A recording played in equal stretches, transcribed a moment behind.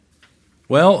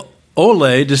Well,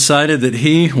 Ole decided that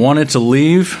he wanted to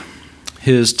leave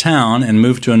his town and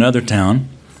move to another town.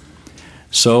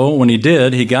 So when he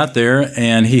did, he got there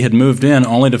and he had moved in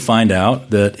only to find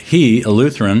out that he, a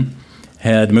Lutheran,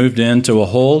 had moved into a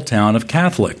whole town of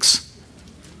Catholics.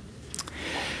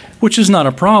 Which is not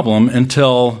a problem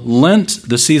until Lent,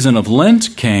 the season of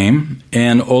Lent came,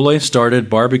 and Ole started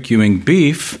barbecuing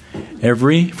beef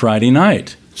every Friday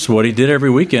night. So what he did every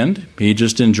weekend, he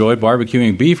just enjoyed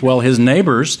barbecuing beef. Well, his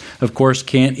neighbors, of course,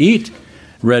 can't eat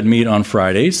red meat on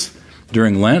Fridays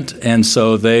during Lent, and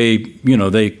so they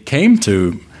came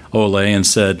to Ole and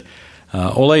said,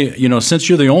 Ole, since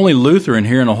you're the only Lutheran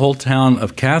here in a whole town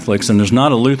of Catholics, and there's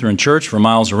not a Lutheran church for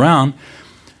miles around,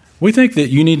 we think that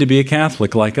you need to be a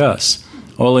Catholic like us.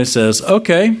 Ole says,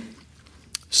 okay.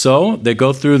 So they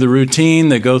go through the routine.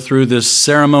 They go through this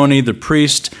ceremony. The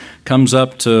priest comes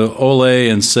up to Ole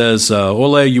and says,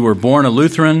 Ole, you were born a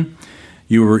Lutheran.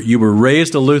 You were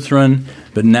raised a Lutheran,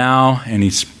 but now, and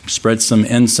he spreads some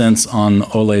incense on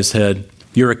Ole's head,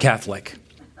 you're a Catholic.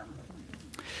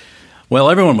 Well,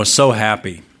 everyone was so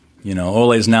happy.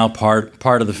 Ole's now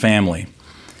part of the family.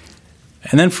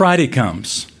 And then Friday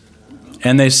comes.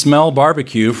 And they smell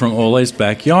barbecue from Ole's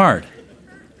backyard.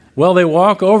 Well, they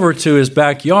walk over to his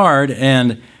backyard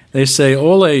and they say,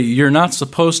 Ole, you're not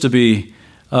supposed to be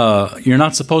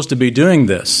doing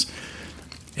this.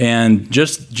 And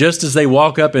just as they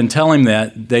walk up and tell him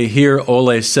that, they hear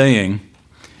Ole saying,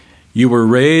 you were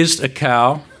raised a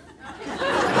cow,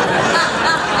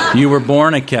 you were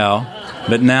born a cow,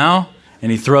 but now,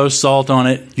 and he throws salt on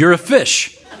it, you're a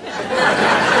fish.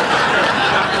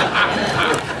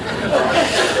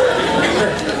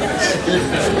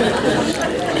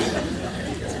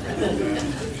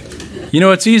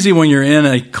 It's easy when you're in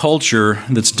a culture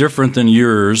that's different than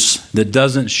yours, that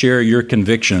doesn't share your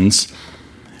convictions,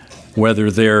 whether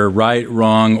they're right,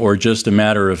 wrong, or just a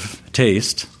matter of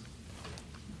taste,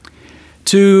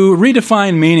 to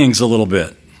redefine meanings a little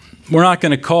bit. We're not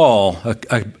going to call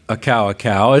a cow a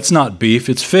cow. It's not beef,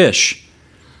 it's fish.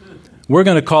 We're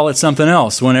going to call it something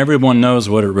else when everyone knows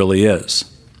what it really is.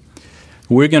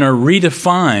 We're going to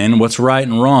redefine what's right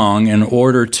and wrong in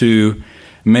order to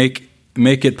make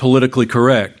it politically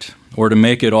correct, or to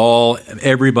make it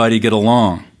everybody get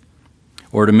along,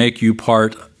 or to make you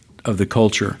part of the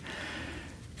culture.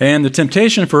 And the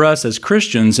temptation for us as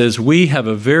Christians is we have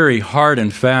a very hard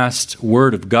and fast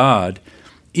Word of God,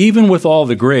 even with all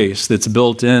the grace that's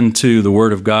built into the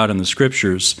Word of God in the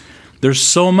Scriptures. There's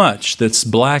so much that's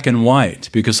black and white,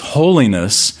 because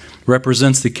holiness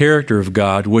represents the character of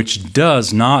God, which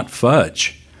does not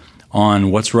fudge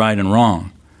on what's right and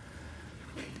wrong.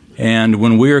 And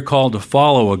when we are called to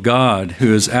follow a God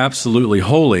who is absolutely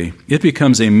holy, it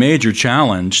becomes a major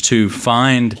challenge to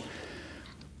find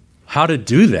how to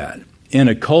do that in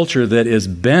a culture that is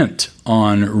bent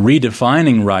on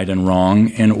redefining right and wrong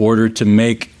in order to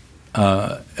make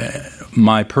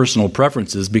my personal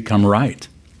preferences become right.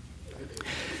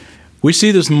 We see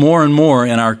this more and more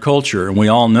in our culture, and we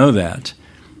all know that.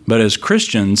 But as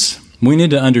Christians, we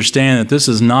need to understand that this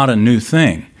is not a new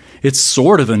thing. It's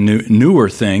sort of a newer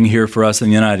thing here for us in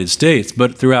the United States,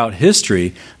 but throughout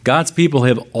history, God's people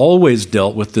have always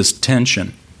dealt with this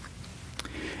tension.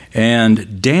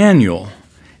 And Daniel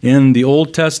in the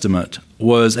Old Testament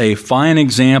was a fine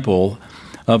example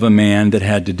of a man that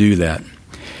had to do that.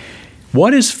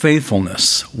 What is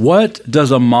faithfulness? What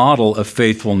does a model of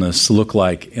faithfulness look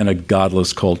like in a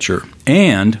godless culture?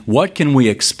 And what can we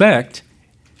expect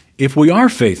if we are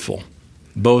faithful,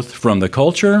 both from the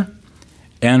culture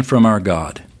and from our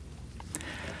God?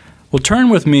 Well, turn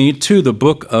with me to the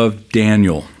book of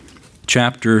Daniel,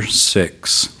 chapter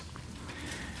 6.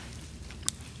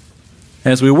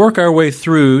 As we work our way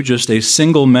through just a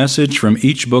single message from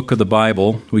each book of the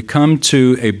Bible, we come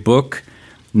to a book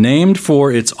named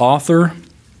for its author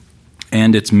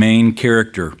and its main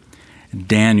character,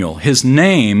 Daniel. His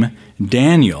name,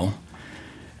 Daniel,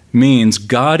 means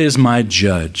God is my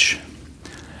judge.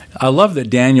 I love that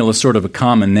Daniel is sort of a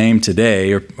common name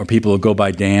today, or people will go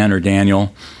by Dan or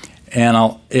Daniel.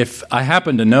 And if I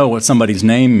happen to know what somebody's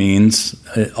name means,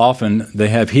 often they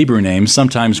have Hebrew names,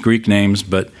 sometimes Greek names,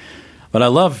 but I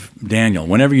love Daniel.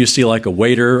 Whenever you see like a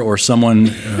waiter or someone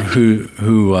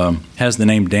who has the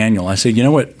name Daniel, I say, you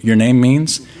know what your name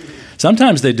means?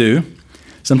 Sometimes they do,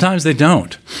 sometimes they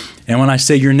don't. And when I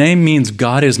say your name means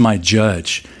God is my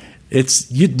judge,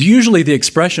 usually the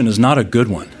expression is not a good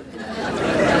one.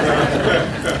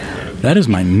 That is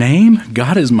my name?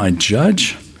 God is my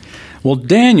judge? Well,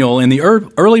 Daniel, in the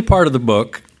early part of the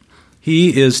book,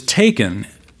 he is taken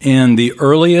in the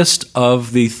earliest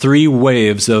of the 3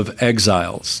 waves of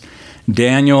exiles.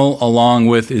 Daniel, along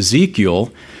with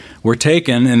Ezekiel, were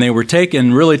taken, and they were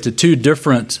taken really to two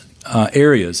different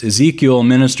areas. Ezekiel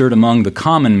ministered among the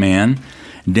common man.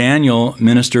 Daniel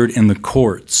ministered in the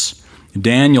courts.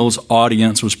 Daniel's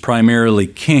audience was primarily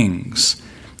kings.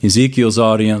 Ezekiel's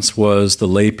audience was the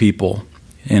lay people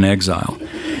in exile.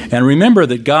 And remember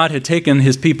that God had taken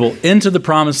his people into the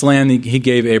promised land he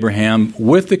gave Abraham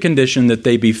with the condition that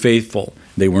they be faithful.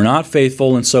 They were not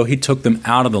faithful, and so he took them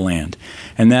out of the land.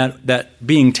 And that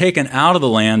being taken out of the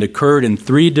land occurred in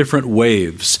three different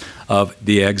waves of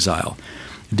the exile.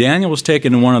 Daniel was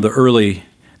taken in one of the early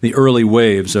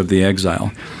waves of the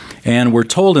exile. And we're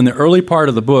told in the early part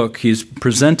of the book, he's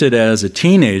presented as a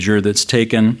teenager that's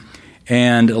taken.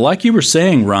 And like you were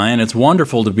saying, Ryan, it's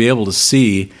wonderful to be able to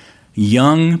see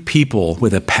young people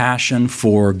with a passion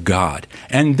for God.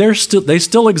 And they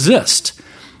still exist.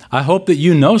 I hope that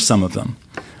you know some of them.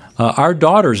 Our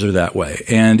daughters are that way.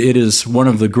 And it is one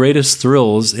of the greatest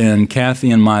thrills in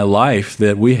Kathy and my life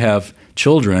that we have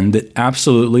children that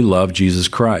absolutely love Jesus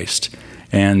Christ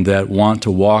and that want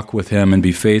to walk with him and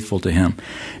be faithful to him.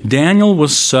 Daniel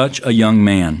was such a young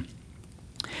man.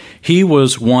 He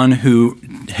was one who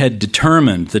had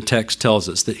determined, the text tells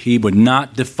us, that he would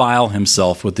not defile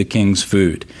himself with the king's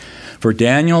food. For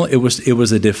Daniel, it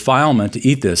was a defilement to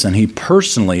eat this, and he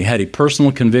personally had a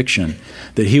personal conviction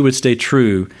that he would stay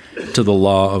true to the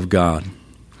law of God.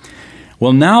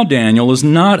 Well, now Daniel is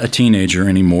not a teenager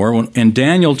anymore. In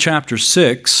Daniel chapter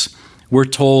 6, we're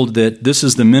told that this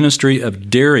is the ministry of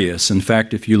Darius. In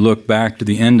fact, if you look back to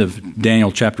the end of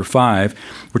Daniel chapter 5,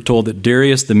 we're told that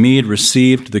Darius the Mede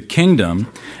received the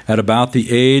kingdom at about the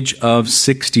age of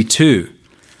 62.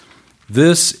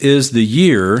 This is the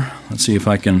year, let's see if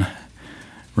I can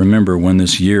remember when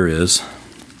this year is.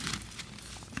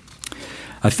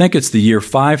 I think it's the year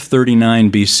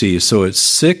 539 BC, so it's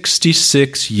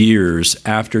 66 years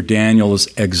after Daniel's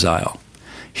exile.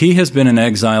 He has been in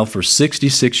exile for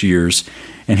 66 years,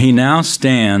 and he now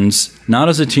stands not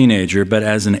as a teenager, but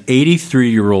as an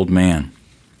 83-year-old man.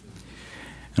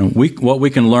 And what we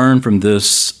can learn from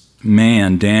this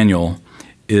man, Daniel,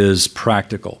 is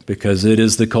practical, because it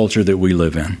is the culture that we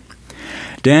live in.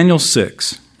 Daniel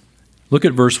 6, look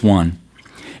at verse 1.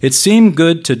 It seemed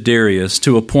good to Darius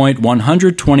to appoint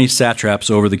 120 satraps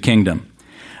over the kingdom,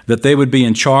 that they would be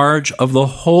in charge of the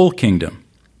whole kingdom,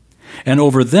 and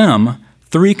over them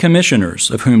 3 commissioners,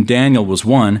 of whom Daniel was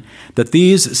one, that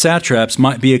these satraps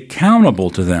might be accountable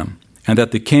to them, and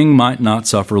that the king might not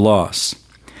suffer loss.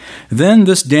 Then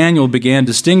this Daniel began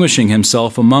distinguishing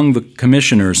himself among the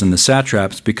commissioners and the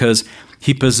satraps because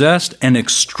he possessed an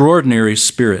extraordinary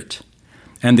spirit,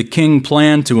 and the king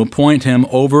planned to appoint him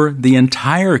over the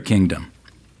entire kingdom.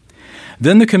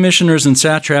 Then the commissioners and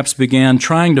satraps began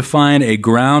trying to find a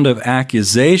ground of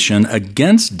accusation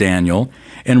against Daniel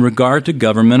in regard to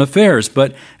government affairs,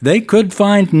 but they could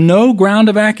find no ground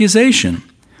of accusation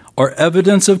or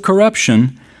evidence of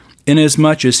corruption,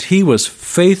 inasmuch as he was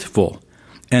faithful,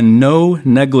 and no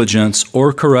negligence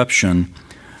or corruption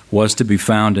was to be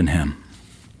found in him.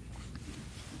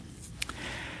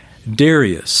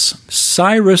 Darius.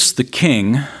 Cyrus the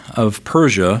king of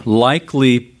Persia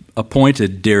likely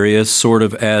appointed Darius sort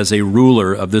of as a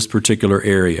ruler of this particular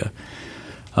area.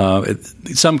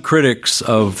 Some critics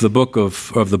of the book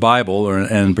of the Bible,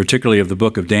 and particularly of the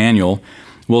book of Daniel,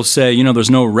 will say, there's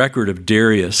no record of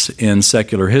Darius in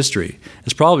secular history.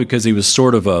 It's probably because he was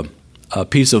sort of a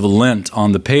piece of lint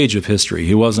on the page of history.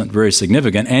 He wasn't very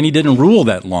significant, and he didn't rule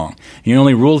that long. He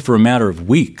only ruled for a matter of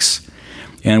weeks.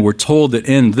 And we're told that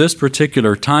in this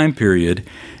particular time period,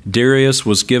 Darius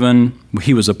was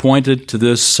appointed to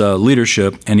this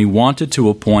leadership, and he wanted to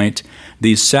appoint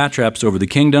these satraps over the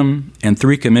kingdom and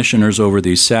 3 commissioners over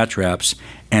these satraps.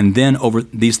 And then over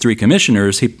these 3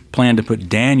 commissioners, he planned to put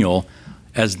Daniel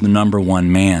as the number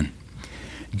 1 man.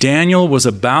 Daniel was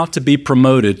about to be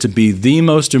promoted to be the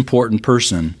most important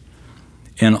person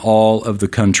in all of the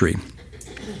country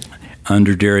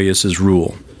under Darius's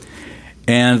rule.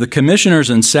 And the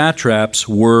commissioners and satraps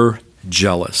were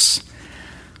jealous.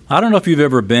 I don't know if you've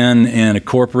ever been in a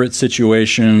corporate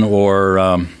situation,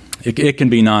 or it can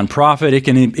be nonprofit.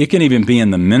 It can even be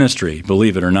in the ministry,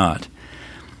 believe it or not.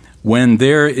 When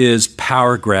there is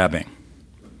power grabbing,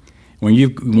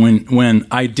 when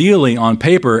ideally on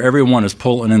paper everyone is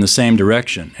pulling in the same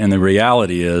direction, and the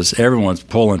reality is everyone's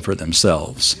pulling for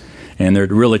themselves, and they're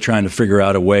really trying to figure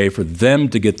out a way for them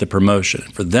to get the promotion,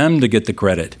 for them to get the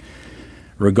credit,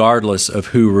 regardless of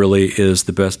who really is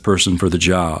the best person for the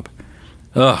job.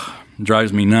 It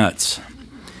drives me nuts.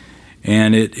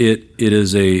 And it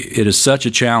is such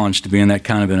a challenge to be in that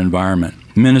kind of an environment.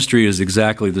 Ministry is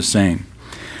exactly the same.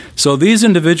 So these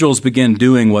individuals begin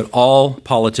doing what all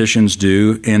politicians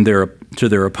do to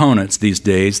their opponents these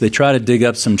days. They try to dig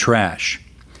up some trash.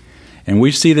 And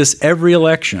we see this every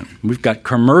election. We've got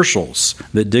commercials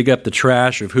that dig up the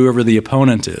trash of whoever the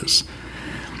opponent is.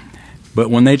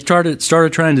 But when they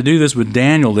started trying to do this with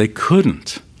Daniel, they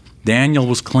couldn't. Daniel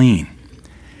was clean.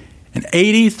 An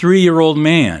 83-year-old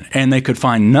man, and they could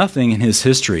find nothing in his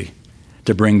history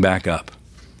to bring back up.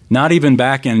 Not even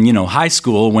back in, high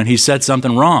school when he said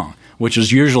something wrong, which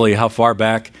is usually how far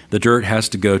back the dirt has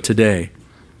to go today.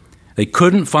 They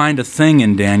couldn't find a thing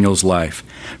in Daniel's life.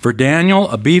 For Daniel,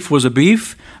 a beef was a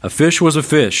beef, a fish was a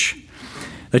fish.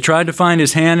 They tried to find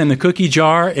his hand in the cookie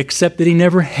jar, except that he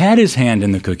never had his hand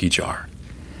in the cookie jar.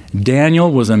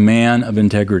 Daniel was a man of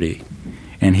integrity,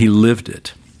 and he lived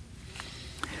it.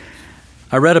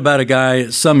 I read about a guy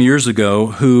some years ago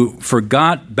who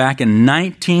forgot back in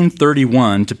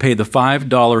 1931 to pay the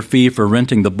 $5 fee for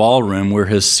renting the ballroom where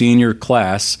his senior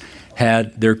class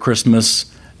had their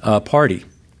Christmas party.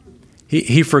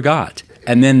 He forgot.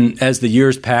 And then as the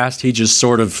years passed, he just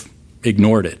sort of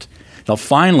ignored it. Now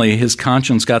finally, his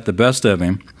conscience got the best of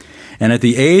him. And at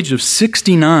the age of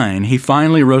 69, he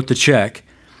finally wrote the check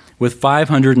with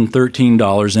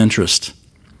 $513 interest.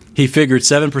 He figured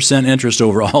 7% interest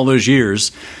over all those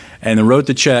years and wrote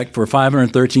the check for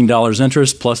 $513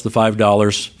 interest plus the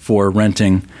 $5 for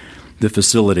renting the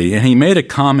facility. And he made a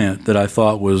comment that I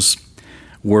thought was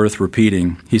worth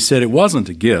repeating. He said, "It wasn't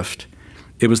a gift.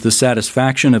 It was the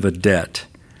satisfaction of a debt.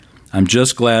 I'm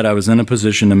just glad I was in a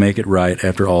position to make it right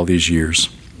after all these years."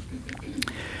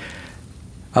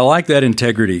 I like that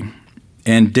integrity.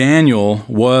 And Daniel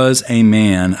was a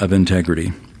man of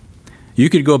integrity. You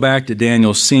could go back to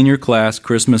Daniel's senior class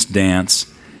Christmas dance,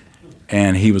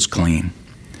 and he was clean.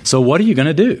 So what are you going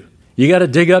to do? You got to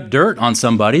dig up dirt on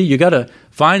somebody. You got to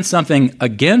find something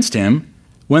against him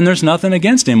when there's nothing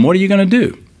against him. What are you going to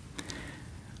do?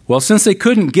 Well, since they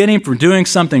couldn't get him for doing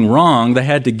something wrong, they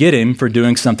had to get him for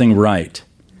doing something right.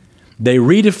 They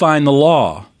redefined the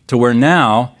law to where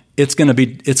now it's going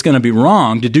to be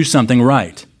wrong to do something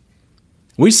right.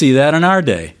 We see that in our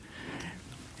day.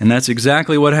 And that's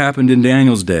exactly what happened in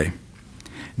Daniel's day.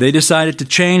 They decided to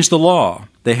change the law.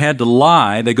 They had to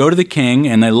lie. They go to the king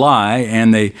and they lie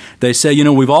and they say,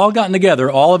 we've all gotten together,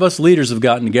 all of us leaders have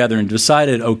gotten together and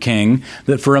decided, O king,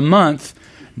 that for a month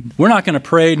we're not going to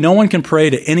pray. No one can pray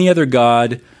to any other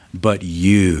god but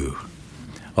you.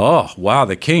 Oh, wow,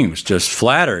 the king was just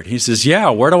flattered. He says, yeah,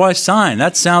 where do I sign?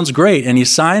 That sounds great. And he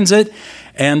signs it.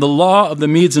 And the law of the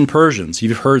Medes and Persians,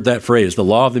 you've heard that phrase, the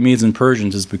law of the Medes and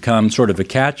Persians has become sort of a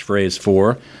catchphrase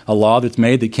for a law that's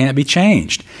made that can't be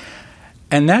changed.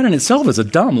 And that in itself is a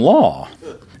dumb law.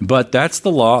 But that's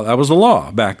the law. That was the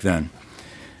law back then.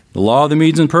 The law of the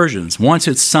Medes and Persians. Once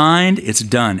it's signed, it's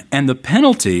done. And the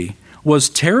penalty was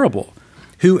terrible.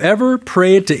 Whoever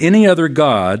prayed to any other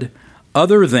god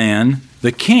other than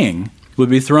the king would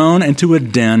be thrown into a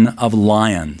den of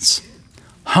lions,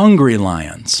 hungry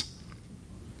lions.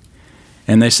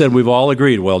 And they said, we've all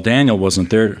agreed. Well, Daniel wasn't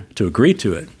there to agree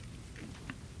to it.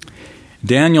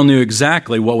 Daniel knew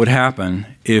exactly what would happen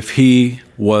if he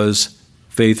was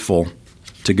faithful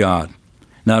to God.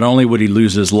 Not only would he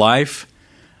lose his life,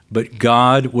 but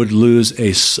God would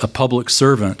lose a public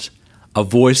servant, a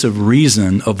voice of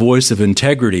reason, a voice of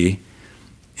integrity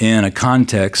in a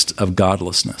context of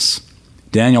godlessness.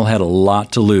 Daniel had a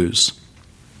lot to lose.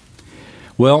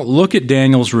 Well, look at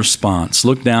Daniel's response.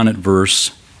 Look down at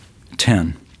verse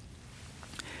 10.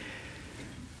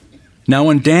 Now,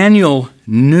 when Daniel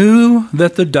knew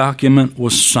that the document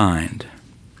was signed,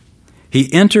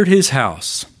 he entered his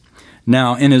house.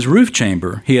 Now, in his roof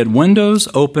chamber, he had windows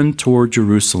open toward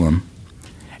Jerusalem,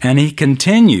 and he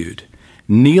continued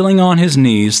kneeling on his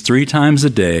knees 3 times a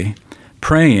day,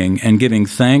 praying and giving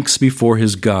thanks before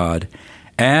his God,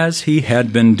 as he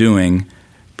had been doing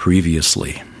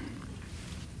previously.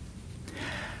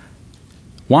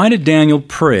 Why did Daniel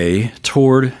pray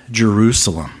toward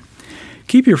Jerusalem?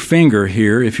 Keep your finger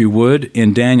here, if you would,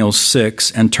 in Daniel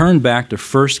 6 and turn back to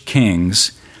 1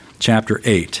 Kings chapter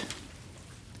 8.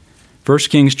 1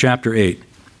 Kings chapter 8.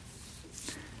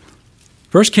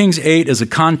 1 Kings 8 is a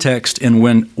context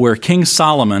where King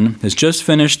Solomon has just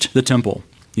finished the temple.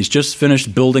 He's just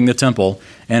finished building the temple,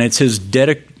 and it's his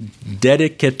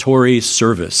dedicatory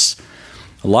service.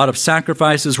 A lot of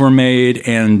sacrifices were made,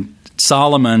 and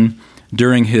Solomon,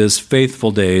 during his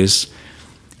faithful days,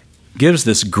 gives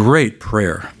this great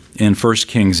prayer in 1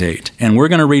 Kings 8. And we're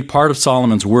going to read part of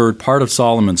Solomon's word, part of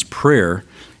Solomon's prayer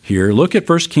here. Look at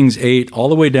 1 Kings 8 all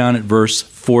the way down at verse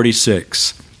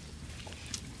 46.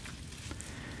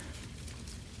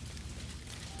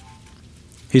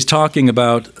 He's talking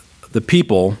about the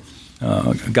people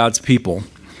God's people.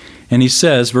 And he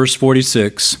says, verse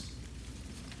 46,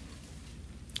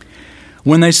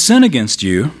 "When they sin against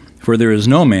you, for there is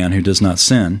no man who does not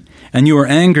sin, and you are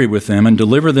angry with them and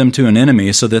deliver them to an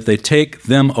enemy so that they take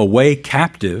them away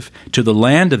captive to the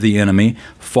land of the enemy,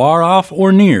 far off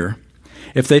or near,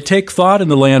 if they take thought in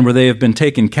the land where they have been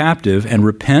taken captive and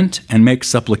repent and make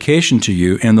supplication to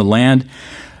you in the land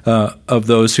of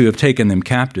those who have taken them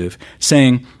captive,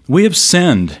 saying, 'We have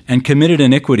sinned and committed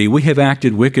iniquity, we have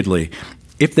acted wickedly,'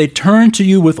 if they turn to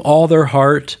you with all their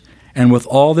heart and with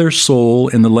all their soul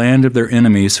in the land of their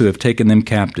enemies who have taken them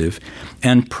captive,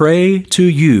 and pray to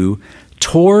you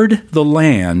toward the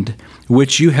land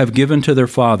which you have given to their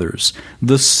fathers,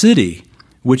 the city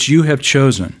which you have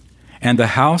chosen, and the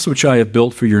house which I have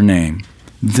built for your name,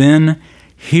 then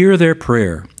hear their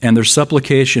prayer and their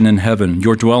supplication in heaven,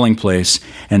 your dwelling place,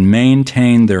 and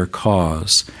maintain their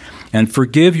cause. And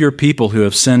forgive your people who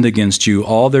have sinned against you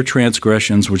all their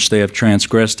transgressions which they have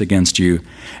transgressed against you,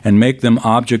 and make them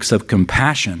objects of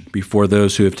compassion before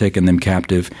those who have taken them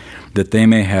captive, that they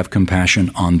may have compassion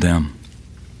on them."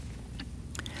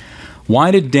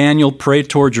 Why did Daniel pray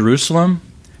toward Jerusalem?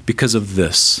 Because of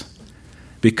this.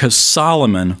 Because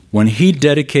Solomon, when he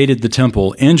dedicated the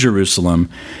temple in Jerusalem,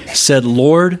 said,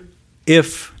 "Lord,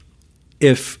 if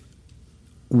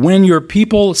when your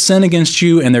people sin against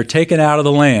you and they're taken out of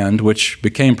the land," which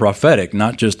became prophetic,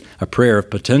 not just a prayer of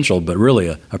potential, but really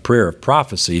a prayer of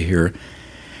prophecy here,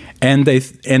 and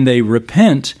they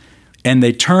repent and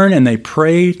they turn and they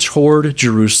pray toward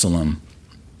Jerusalem,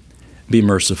 be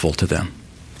merciful to them.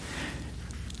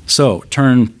 So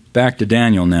turn back to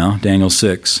Daniel now, Daniel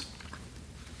 6.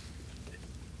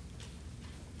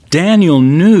 Daniel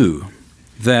knew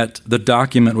that the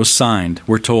document was signed,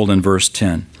 we're told in verse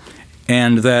 10.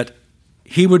 And that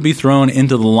he would be thrown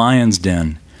into the lion's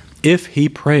den if he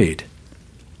prayed.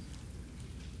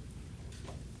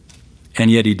 And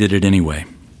yet he did it anyway.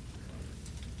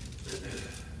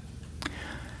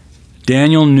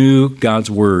 Daniel knew God's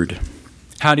word.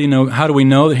 How do we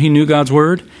know that he knew God's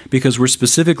word? Because we're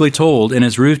specifically told in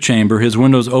his roof chamber, his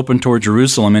windows opened toward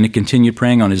Jerusalem, and he continued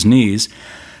praying on his knees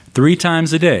 3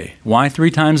 times a day. Why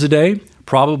 3 times a day?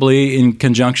 Probably in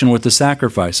conjunction with the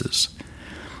sacrifices,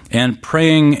 and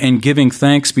praying and giving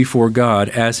thanks before God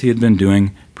as he had been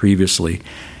doing previously.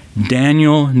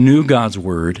 Daniel knew God's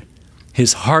word.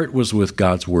 His heart was with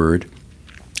God's word,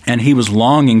 and he was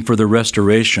longing for the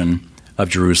restoration of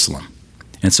Jerusalem.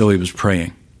 And so he was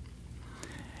praying.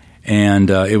 And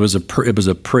it was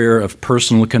a prayer of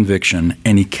personal conviction,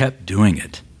 and he kept doing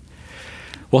it.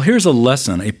 Well, here's a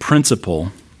lesson, a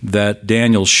principle that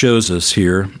Daniel shows us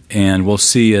here, and we'll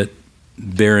see it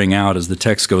bearing out as the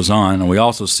text goes on, and we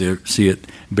also see it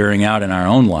bearing out in our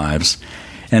own lives,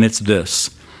 and it's this: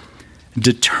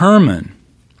 determine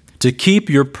to keep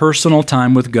your personal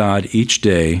time with God each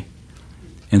day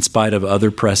in spite of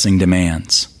other pressing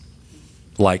demands,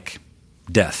 like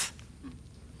death.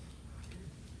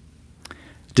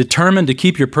 Determine to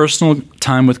keep your personal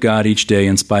time with God each day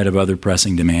in spite of other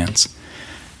pressing demands.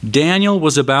 Daniel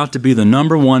was about to be the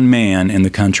number one man in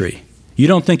the country. You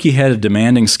don't think he had a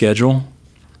demanding schedule?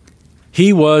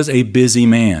 He was a busy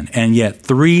man, and yet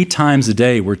 3 times a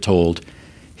day, we're told,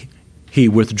 he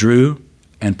withdrew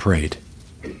and prayed.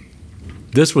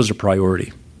 This was a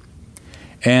priority.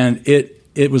 And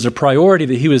it was a priority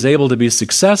that he was able to be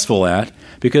successful at,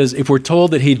 because if we're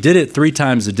told that he did it 3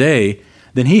 times a day,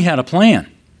 then he had a plan.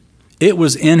 It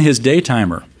was in his day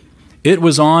timer. It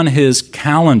was on his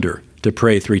calendar to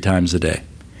pray 3 times a day.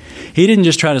 He didn't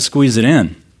just try to squeeze it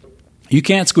in. You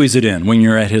can't squeeze it in when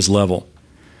you're at his level.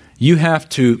 You have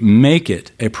to make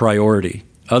it a priority.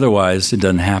 Otherwise, it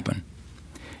doesn't happen.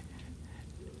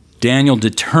 Daniel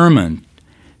determined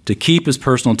to keep his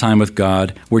personal time with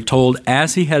God, we're told,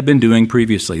 as he had been doing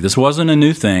previously. This wasn't a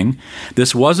new thing.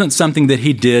 This wasn't something that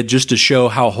he did just to show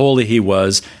how holy he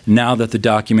was now that the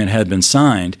document had been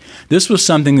signed. This was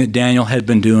something that Daniel had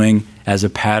been doing as a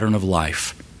pattern of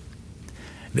life,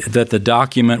 that the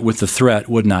document with the threat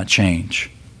would not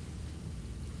change,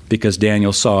 because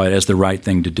Daniel saw it as the right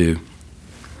thing to do.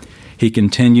 He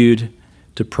continued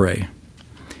to pray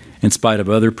in spite of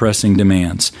other pressing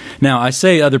demands. Now, I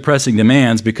say other pressing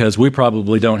demands because we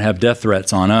probably don't have death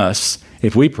threats on us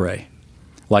if we pray,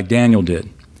 like Daniel did.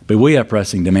 But we have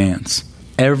pressing demands.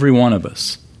 Every one of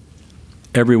us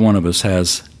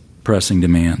has pressing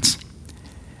demands.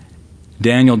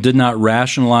 Daniel did not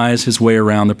rationalize his way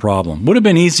around the problem. Would have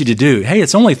been easy to do. Hey,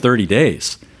 it's only 30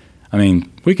 days. I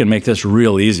mean, we can make this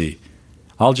real easy.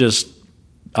 I'll just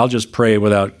pray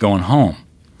without going home.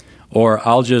 Or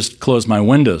I'll just close my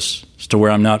windows to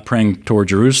where I'm not praying toward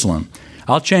Jerusalem.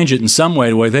 I'll change it in some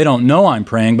way where they don't know I'm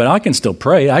praying, but I can still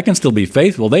pray. I can still be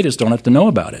faithful. They just don't have to know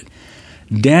about it.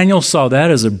 Daniel saw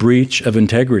that as a breach of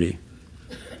integrity.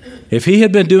 If he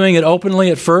had been doing it openly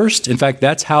at first, in fact,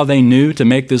 that's how they knew to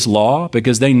make this law,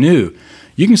 because they knew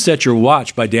you can set your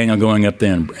watch by Daniel going up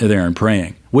there and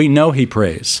praying. We know he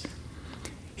prays.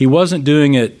 He wasn't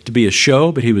doing it to be a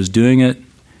show, but he was doing it.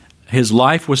 His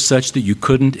life was such that you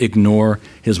couldn't ignore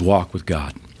his walk with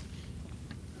God.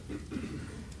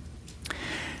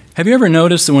 Have you ever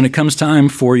noticed that when it comes time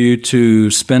for you to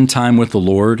spend time with the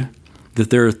Lord, that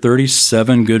there are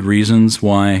 37 good reasons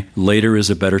why later is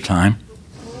a better time?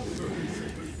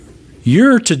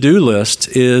 Your to-do list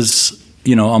is,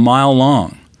 a mile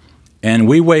long. And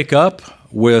we wake up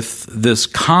with this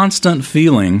constant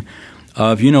feeling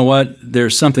of,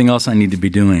 there's something else I need to be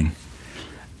doing.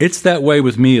 It's that way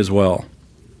with me as well.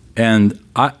 And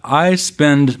I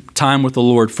spend time with the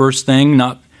Lord first thing,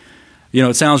 not,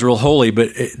 it sounds real holy, but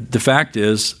the fact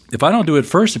is, if I don't do it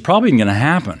first, it probably isn't going to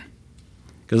happen.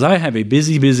 Because I have a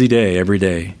busy, busy day every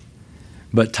day.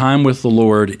 But time with the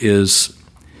Lord is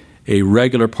a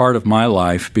regular part of my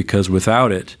life, because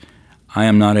without it, I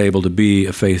am not able to be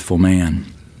a faithful man.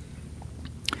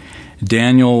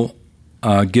 Daniel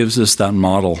gives us that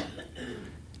model.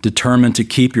 Determined to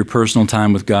keep your personal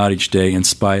time with God each day in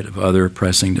spite of other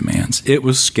pressing demands. It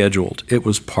was scheduled. It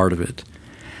was part of it.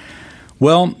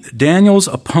 Well, Daniel's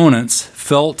opponents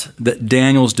felt that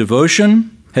Daniel's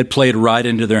devotion had played right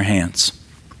into their hands.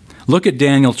 Look at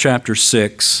Daniel chapter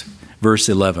 6, verse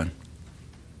 11.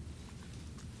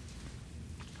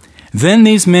 Then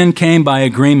these men came by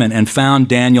agreement and found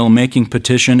Daniel making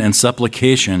petition and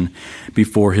supplication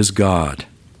before his God.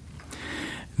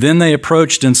 Then they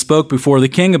approached and spoke before the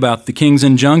king about the king's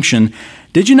injunction.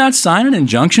 Did you not sign an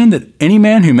injunction that any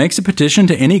man who makes a petition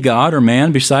to any god or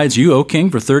man besides you, O king,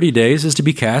 for 30 days is to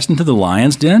be cast into the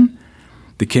lion's den?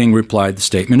 The king replied, the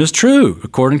statement is true,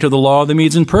 according to the law of the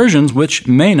Medes and Persians, which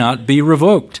may not be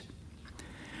revoked.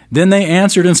 Then they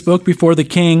answered and spoke before the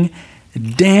king,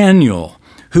 Daniel,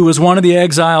 who was one of the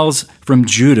exiles from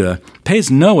Judah,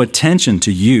 pays no attention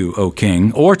to you, O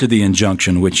king, or to the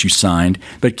injunction which you signed,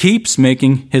 but keeps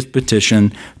making his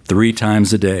petition 3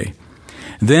 times a day.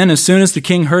 Then, as soon as the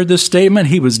king heard this statement,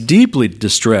 he was deeply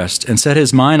distressed and set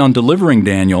his mind on delivering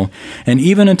Daniel, and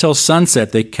even until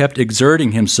sunset they kept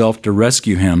exerting himself to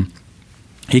rescue him.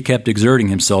 He kept exerting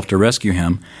himself to rescue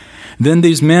him. Then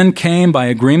these men came by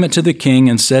agreement to the king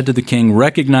and said to the king,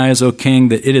 recognize, O king,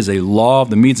 that it is a law of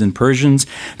the Medes and Persians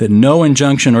that no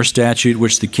injunction or statute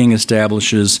which the king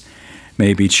establishes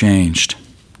may be changed.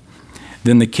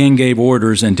 Then the king gave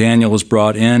orders, and Daniel was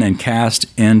brought in and cast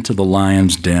into the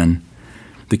lion's den.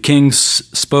 The king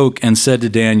spoke and said to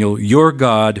Daniel, your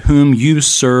God, whom you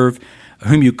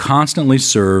constantly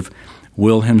serve,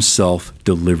 will himself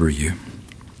deliver you.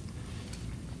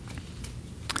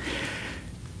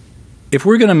 If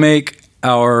we're going to make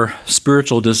our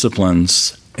spiritual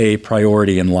disciplines a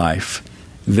priority in life,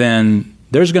 then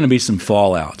there's going to be some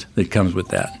fallout that comes with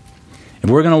that. If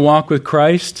we're going to walk with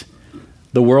Christ,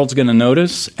 the world's going to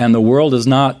notice, and the world is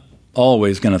not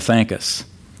always going to thank us.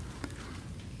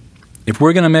 If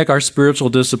we're going to make our spiritual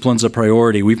disciplines a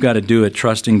priority, we've got to do it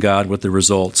trusting God with the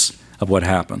results of what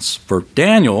happens. For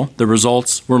Daniel, the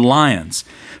results were lions.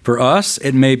 For us,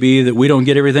 it may be that we don't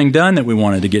get everything done that we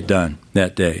wanted to get done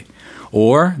that day,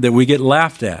 or that we get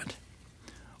laughed at,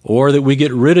 or that we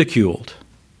get ridiculed.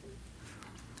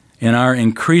 In our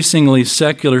increasingly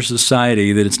secular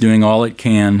society that it's doing all it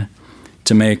can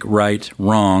to make right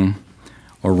wrong,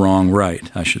 or wrong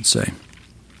right, I should say.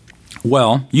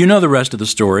 Well, you know the rest of the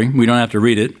story. We don't have to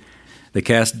read it. They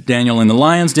cast Daniel in the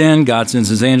lion's den. God sends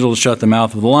his angel to shut the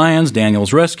mouth of the lions. Daniel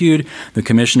is rescued. The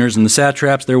commissioners and the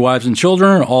satraps, their wives and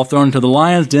children, are all thrown into the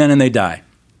lion's den, and they die.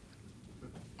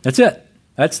 That's it.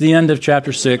 That's the end of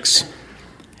chapter 6.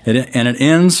 And it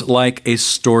ends like a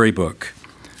storybook.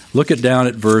 Look down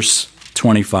at verse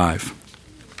 25.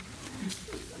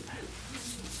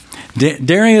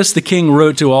 Darius the king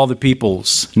wrote to all the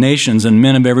peoples, nations, and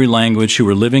men of every language who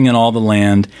were living in all the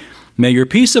land, may your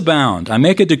peace abound. I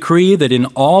make a decree that in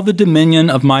all the dominion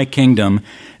of my kingdom,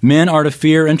 men are to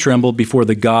fear and tremble before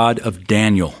the God of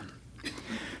Daniel.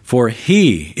 For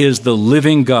he is the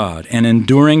living God and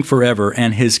enduring forever,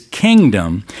 and his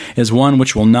kingdom is one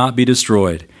which will not be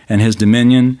destroyed, and his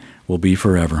dominion will be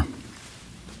forever.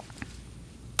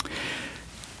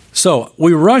 So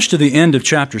we rush to the end of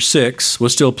chapter 6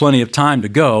 with still plenty of time to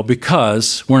go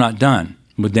because we're not done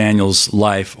with Daniel's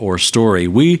life or story.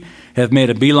 We have made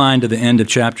a beeline to the end of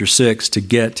chapter 6 to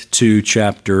get to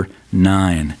chapter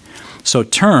 9. So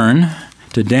turn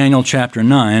to Daniel chapter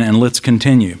 9 and let's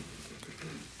continue.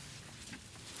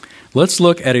 Let's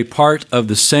look at a part of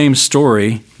the same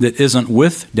story that isn't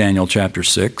with Daniel chapter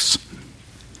 6.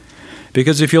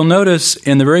 Because if you'll notice,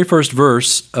 in the very first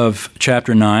verse of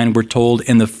chapter 9, we're told,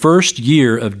 in the first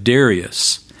year of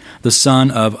Darius, the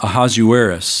son of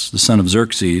Ahasuerus, the son of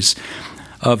Xerxes,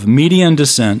 of Median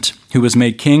descent, who was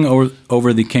made king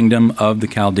over the kingdom of the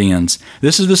Chaldeans.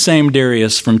 This is the same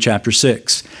Darius from chapter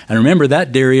 6. And remember,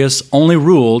 that Darius only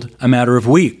ruled a matter of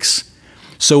weeks.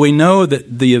 So we know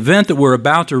that the event that we're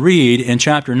about to read in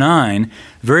chapter 9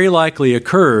 very likely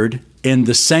occurred in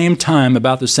the same time,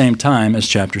 about the same time as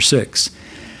chapter 6.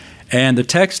 And the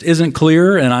text isn't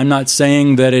clear, and I'm not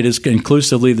saying that it is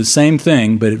conclusively the same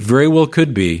thing, but it very well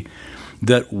could be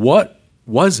that what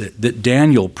was it that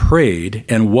Daniel prayed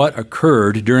and what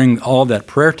occurred during all that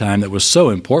prayer time that was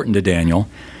so important to Daniel,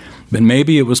 but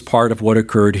maybe it was part of what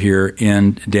occurred here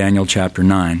in Daniel chapter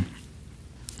 9.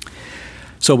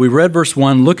 So we read verse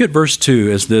 1. Look at verse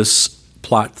 2 as this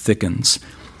plot thickens.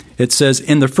 It says,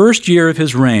 in the first year of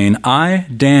his reign, I,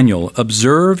 Daniel,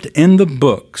 observed in the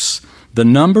books the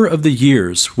number of the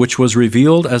years which was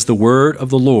revealed as the word of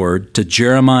the Lord to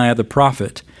Jeremiah the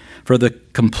prophet for the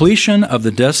completion of the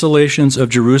desolations of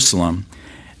Jerusalem,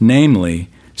 namely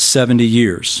 70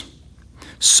 years.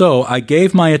 So I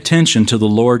gave my attention to the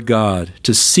Lord God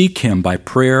to seek him by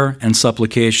prayer and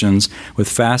supplications with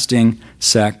fasting,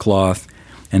 sackcloth,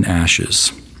 and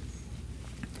ashes.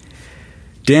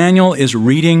 Daniel is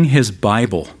reading his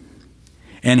Bible,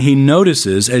 and he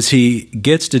notices as he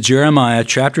gets to Jeremiah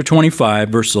chapter 25,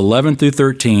 verses 11 through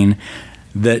 13,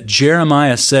 that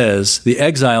Jeremiah says the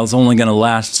exile is only going to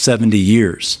last 70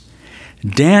 years.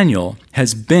 Daniel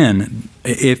has been,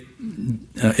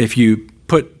 if you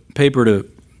put pencil to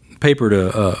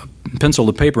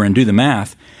paper and do the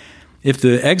math, if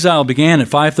the exile began at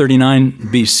 539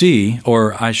 BC,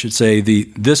 or I should say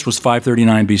this was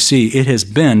 539 BC, it has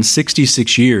been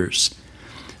 66 years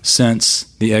since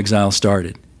the exile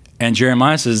started. And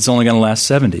Jeremiah says it's only going to last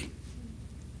 70.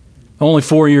 Only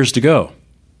 4 years to go.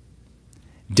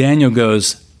 Daniel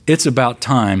goes, it's about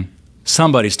time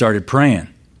somebody started praying.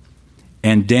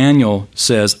 And Daniel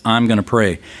says, I'm going to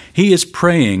pray. He is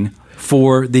praying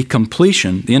for the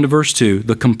completion, the end of verse 2,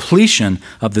 the completion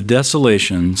of the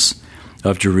desolations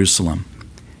of Jerusalem.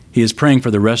 He is praying for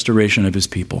the restoration of his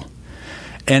people.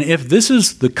 And if this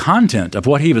is the content of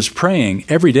what he was praying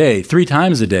every day, 3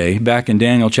 times a day, back in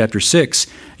Daniel chapter 6,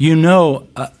 you know,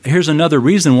 here's another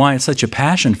reason why it's such a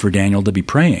passion for Daniel to be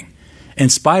praying, in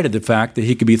spite of the fact that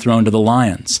he could be thrown to the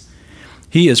lions.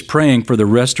 He is praying for the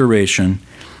restoration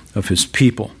of his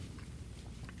people.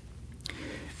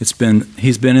 He's been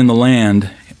in the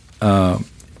land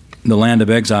of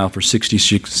exile for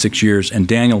 66 years, and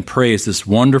Daniel prays this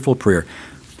wonderful prayer.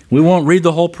 We won't read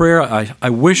the whole prayer. I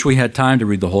wish we had time to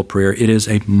read the whole prayer. It is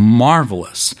a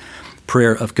marvelous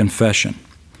prayer of confession,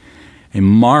 a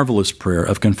marvelous prayer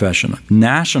of confession,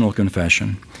 national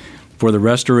confession for the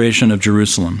restoration of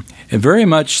Jerusalem. And very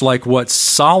much like what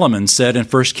Solomon said in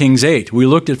 1 Kings 8. We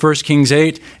looked at 1 Kings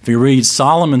 8. If you read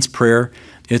Solomon's prayer,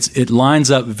 it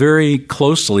lines up very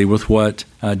closely with what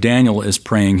Daniel is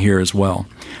praying here as well.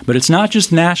 But it's not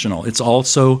just national, it's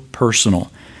also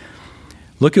personal.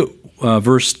 Look at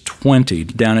verse 20,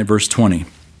 down at verse 20.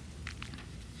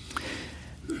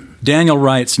 Daniel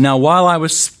writes, now while I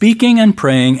was speaking and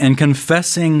praying and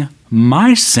confessing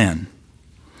my sin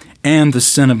and the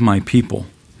sin of my people,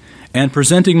 and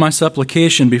presenting my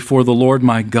supplication before the Lord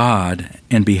my God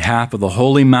in behalf of the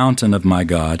holy mountain of my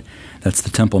God, that's the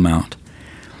Temple Mount,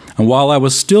 and while I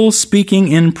was still speaking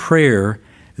in prayer,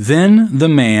 then the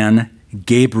man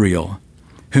Gabriel,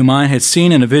 whom I had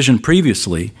seen in a vision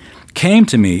previously, came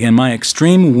to me in my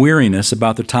extreme weariness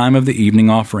about the time of the evening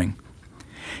offering.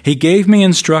 He gave me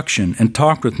instruction and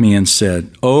talked with me and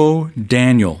said, O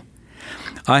Daniel,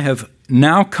 I have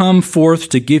now come forth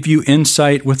to give you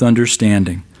insight with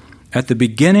understanding. At the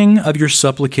beginning of your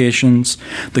supplications,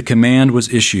 the command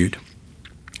was issued,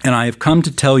 and I have come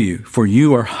to tell you, for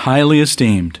you are highly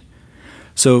esteemed.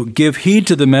 So give heed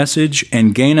to the message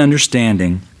and gain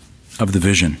understanding of the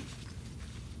vision.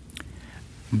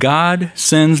 God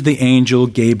sends the angel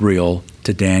Gabriel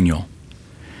to Daniel,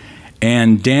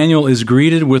 and Daniel is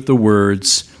greeted with the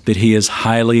words that he is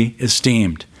highly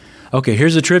esteemed. Okay,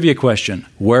 here's a trivia question.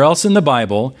 Where else in the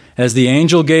Bible has the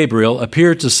angel Gabriel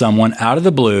appeared to someone out of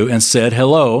the blue and said,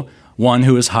 hello, one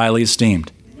who is highly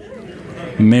esteemed?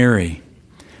 Mary.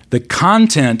 The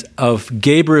content of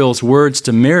Gabriel's words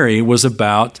to Mary was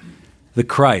about the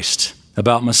Christ,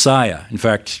 about Messiah. In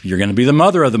fact, you're going to be the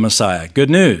mother of the Messiah. Good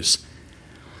news.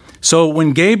 So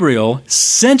when Gabriel,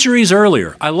 centuries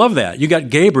earlier, I love that. You got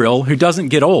Gabriel who doesn't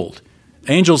get old.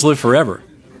 Angels live forever.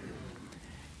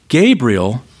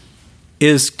 Gabriel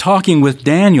is talking with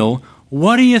Daniel,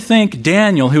 what do you think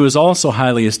Daniel, who is also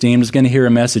highly esteemed, is going to hear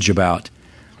a message about?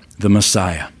 The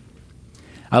Messiah.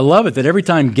 I love it that every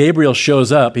time Gabriel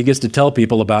shows up, he gets to tell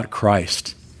people about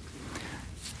Christ.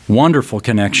 Wonderful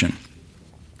connection.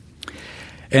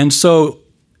 And so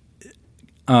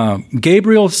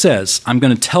Gabriel says, I'm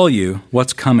going to tell you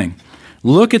what's coming.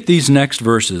 Look at these next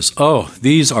verses. Oh,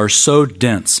 these are so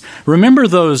dense. Remember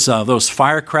those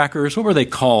firecrackers? What were they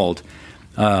called?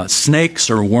 Snakes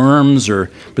or worms,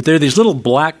 but they're these little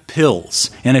black pills.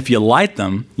 And if you light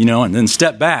them, and then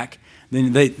step back,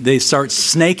 then they start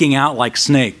snaking out like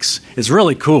snakes. It's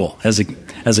really cool as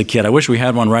a kid. I wish we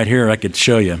had one right here I could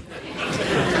show you.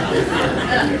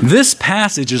 This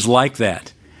passage is like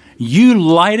that. You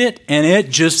light it and it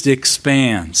just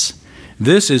expands.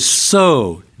 This is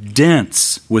so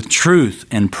dense with truth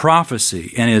and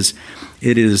prophecy, and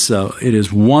it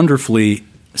is wonderfully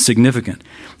significant.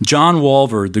 John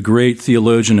Walvoord, the great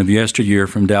theologian of yesteryear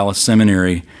from Dallas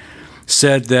Seminary,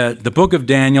 said that the book of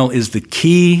Daniel is the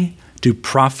key to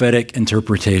prophetic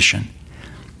interpretation.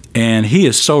 And he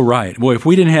is so right. Boy, if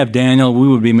we didn't have Daniel, we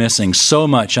would be missing so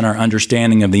much in our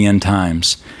understanding of the end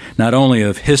times. Not only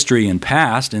of history and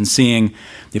past, and seeing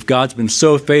if God's been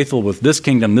so faithful with this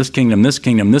kingdom, this kingdom, this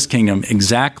kingdom, this kingdom,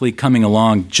 exactly coming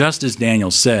along just as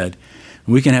Daniel said,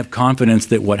 we can have confidence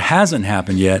that what hasn't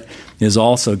happened yet is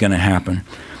also going to happen.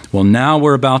 Well, now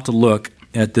we're about to look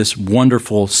at this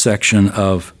wonderful section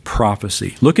of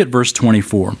prophecy. Look at verse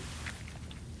 24.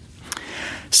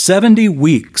 70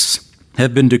 weeks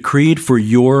have been decreed for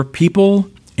your people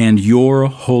and your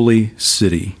holy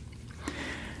city.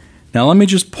 Now, let me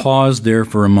just pause there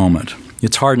for a moment.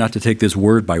 It's hard not to take this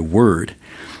word by word,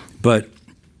 but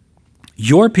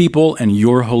your people and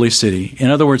your holy city. In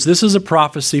other words, this is a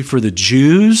prophecy for the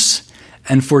Jews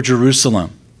and for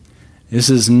Jerusalem. This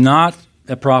is not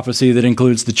a prophecy that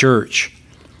includes the church.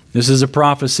 This is a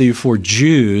prophecy for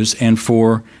Jews and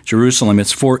for Jerusalem.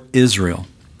 It's for Israel.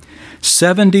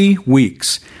 70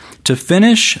 weeks to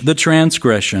finish the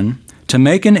transgression, to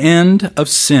make an end of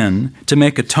sin, to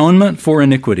make atonement for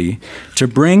iniquity, to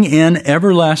bring in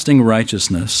everlasting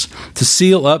righteousness, to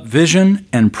seal up vision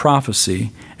and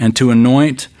prophecy, and to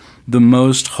anoint the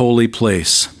most holy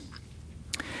place.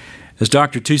 As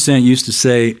Dr. Toussaint used to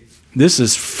say, this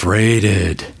is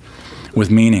freighted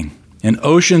with meaning, and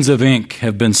oceans of ink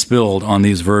have been spilled on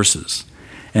these verses.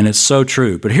 And it's so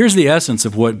true. But here's the essence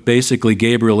of what basically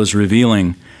Gabriel is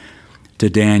revealing to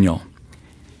Daniel.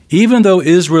 Even though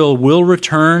Israel will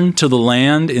return to the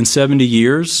land in 70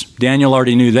 years, Daniel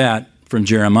already knew that from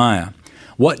Jeremiah.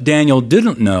 What Daniel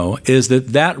didn't know is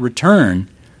that return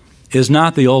is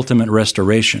not the ultimate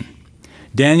restoration.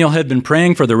 Daniel had been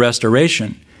praying for the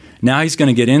restoration. Now he's going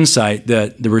to get insight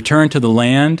that the return to the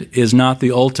land is not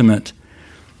the ultimate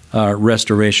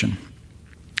restoration.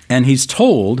 And he's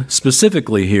told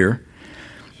specifically here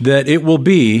that it will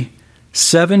be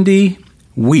 70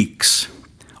 weeks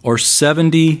or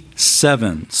 70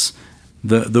 sevens.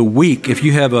 The week, if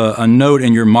you have a note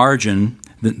in your margin,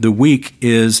 the week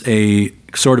is a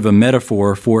sort of a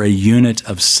metaphor for a unit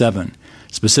of 7,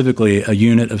 specifically a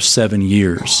unit of 7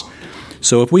 years.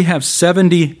 So if we have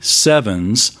 70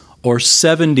 sevens or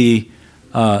 70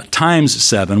 times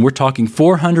 7, we're talking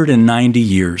 490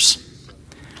 years.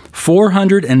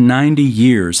 490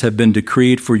 years have been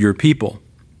decreed for your people.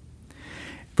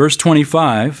 Verse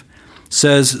 25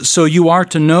 says, so you are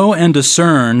to know and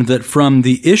discern that from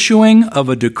the issuing of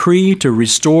a decree to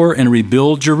restore and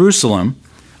rebuild Jerusalem,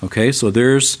 okay, so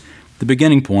there's the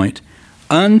beginning point,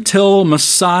 until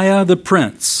Messiah the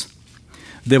Prince,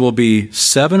 there will be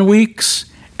 7 weeks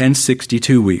and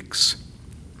 62 weeks.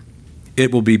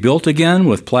 It will be built again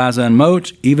with plaza and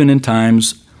moat, even in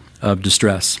times of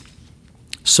distress.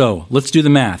 So, let's do the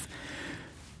math.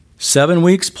 7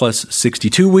 weeks plus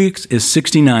 62 weeks is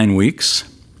 69 weeks.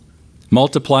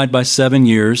 Multiplied by 7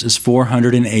 years is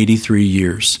 483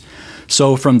 years.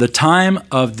 So, from the time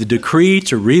of the decree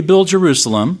to rebuild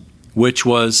Jerusalem, which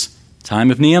was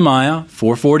time of Nehemiah,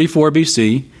 444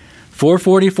 BC,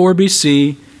 444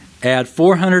 BC, add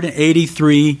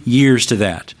 483 years to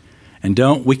that. And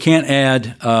we can't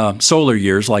add solar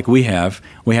years like we have.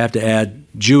 We have to add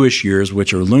Jewish years,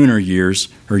 which are lunar years,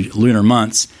 or lunar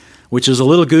months, which is a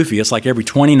little goofy. It's like every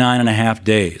 29 and a half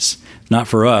days. Not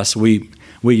for us. We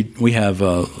have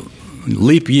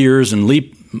leap years and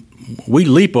we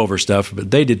leap over stuff, but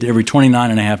they did every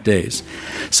 29 and a half days.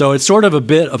 So it's sort of a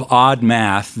bit of odd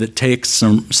math that takes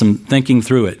some thinking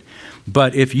through it.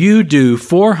 But if you do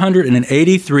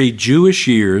 483 Jewish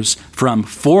years from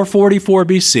 444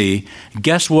 BC,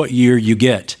 guess what year you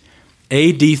get?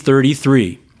 AD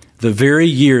 33. the very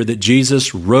year that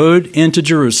Jesus rode into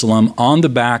Jerusalem on the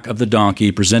back of the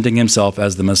donkey, presenting himself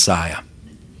as the Messiah.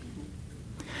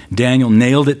 Daniel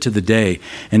nailed it to the day.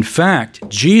 In fact,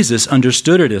 Jesus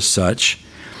understood it as such,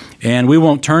 and we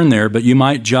won't turn there, but you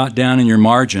might jot down in your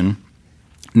margin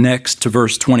next to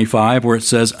verse 25 where it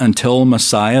says, until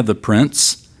Messiah the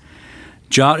Prince.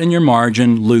 Jot in your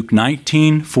margin Luke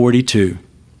 19:42.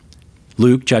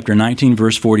 Luke chapter 19,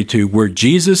 verse 42, where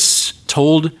Jesus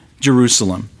told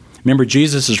Jerusalem. Remember,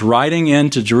 Jesus is riding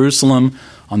into Jerusalem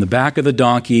on the back of the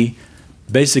donkey,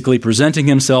 basically presenting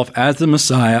himself as the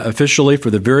Messiah officially for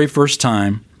the very first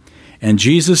time. And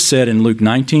Jesus said in Luke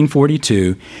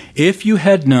 19:42, if you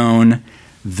had known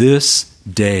this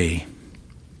day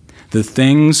the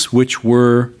things which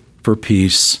were for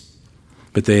peace,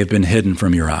 but they have been hidden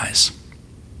from your eyes.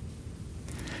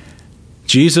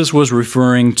 Jesus was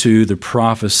referring to the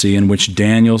prophecy in which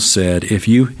Daniel said,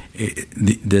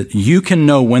 that you can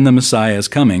know when the Messiah is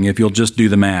coming if you'll just do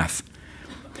the math.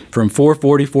 From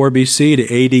 444 BC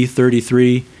to AD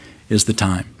 33 is the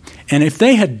time. And if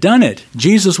they had done it,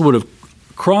 Jesus would have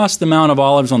crossed the Mount of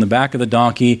Olives on the back of the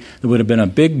donkey. There would have been a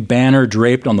big banner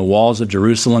draped on the walls of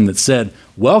Jerusalem that said,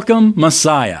 welcome,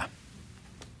 Messiah.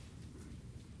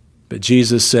 But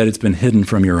Jesus said it's been hidden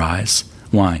from your eyes.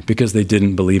 Why? Because they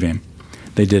didn't believe him.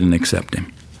 They didn't accept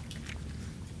him.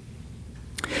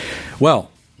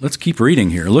 Well, let's keep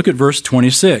reading here. Look at verse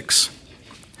 26.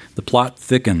 The plot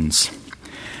thickens.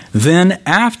 Then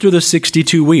after the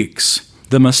 62 weeks,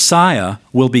 the Messiah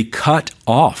will be cut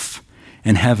off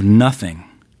and have nothing.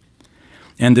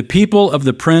 And the people of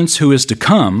the prince who is to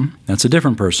come, that's a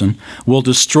different person, will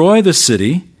destroy the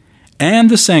city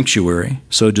and the sanctuary,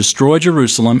 so destroy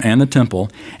Jerusalem and the temple,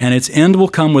 and its end will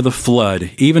come with a flood.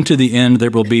 Even to the end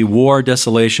there will be war,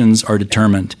 desolations are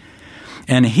determined.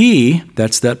 And he,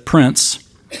 that's that prince,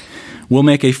 will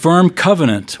make a firm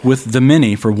covenant with the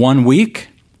many for 1 week,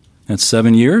 that's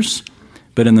 7 years.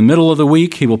 But in the middle of the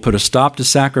week he will put a stop to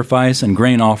sacrifice and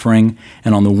grain offering,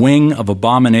 and on the wing of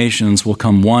abominations will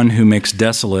come one who makes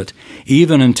desolate,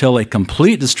 even until a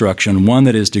complete destruction, one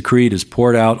that is decreed, is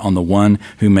poured out on the one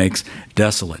who makes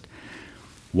desolate.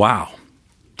 Wow.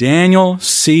 Daniel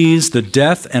sees the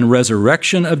death and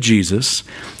resurrection of Jesus.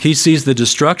 He sees the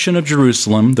destruction of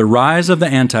Jerusalem, the rise of the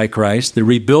Antichrist, the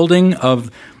rebuilding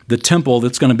of the temple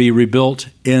that's going to be rebuilt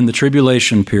in the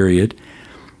tribulation period,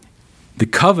 the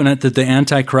covenant that the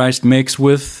Antichrist makes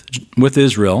with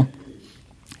Israel,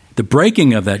 the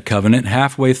breaking of that covenant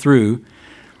halfway through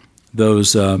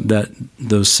those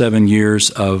 7 years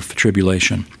of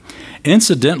tribulation.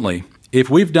 Incidentally,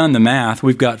 if we've done the math,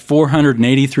 we've got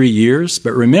 483 years,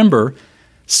 but remember,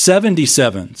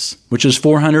 77s, which is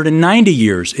 490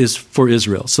 years, is for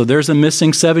Israel. So there's a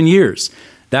missing 7 years.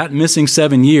 That missing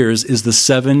 7 years is the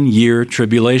 7-year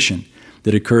tribulation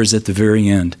that occurs at the very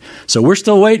end. So we're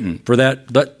still waiting for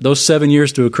those 7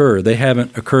 years to occur. They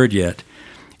haven't occurred yet.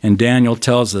 And Daniel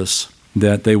tells us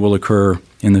that they will occur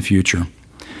in the future.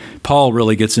 Paul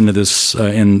really gets into this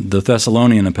in the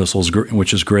Thessalonian epistles,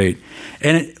 which is great.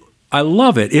 And I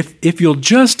love it. If you'll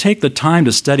just take the time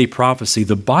to study prophecy,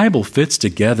 the Bible fits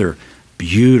together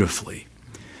beautifully.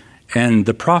 And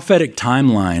the prophetic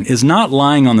timeline is not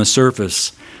lying on the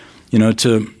surface,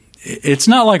 it's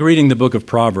not like reading the book of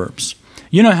Proverbs.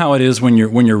 You know how it is when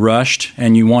you're rushed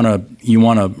and you want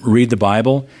to read the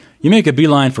Bible? You make a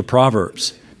beeline for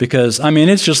Proverbs because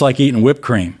it's just like eating whipped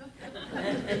cream.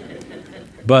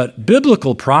 But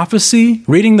biblical prophecy,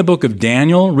 reading the book of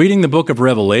Daniel, reading the book of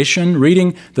Revelation,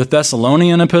 reading the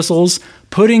Thessalonian epistles,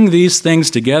 putting these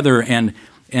things together, and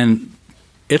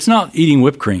it's not eating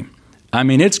whipped cream.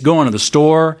 It's going to the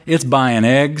store, it's buying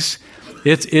eggs,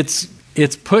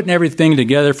 it's putting everything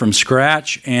together from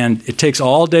scratch, and it takes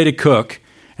all day to cook,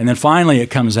 and then finally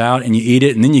it comes out and you eat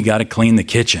it, and then you got to clean the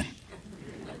kitchen.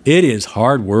 It is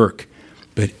hard work,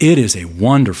 but it is a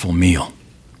wonderful meal,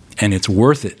 and it's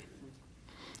worth it.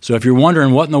 So if you're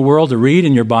wondering what in the world to read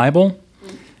in your Bible,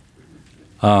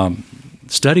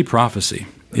 study prophecy.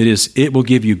 It will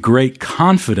give you great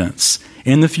confidence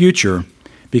in the future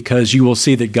because you will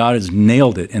see that God has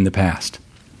nailed it in the past.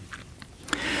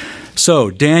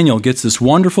 So Daniel gets this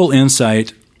wonderful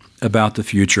insight about the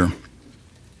future.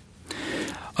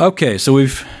 Okay, so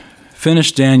we've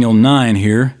finished Daniel 9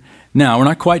 here. Now, we're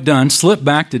not quite done. Slip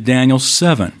back to Daniel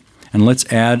 7, and let's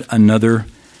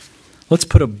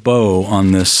put a bow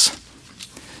on this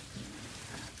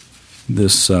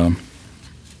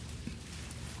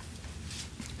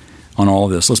on all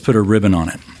of this. Let's put a ribbon on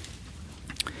it.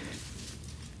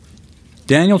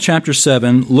 Daniel chapter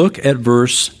 7, look at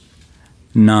verse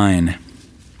 9.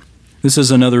 This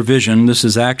is another vision. This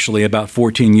is actually about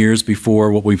 14 years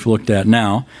before what we've looked at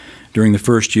now, during the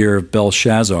first year of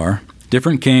Belshazzar.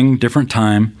 Different king, different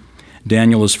time.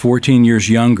 Daniel is 14 years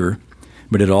younger,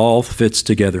 but it all fits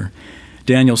together.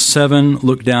 Daniel 7,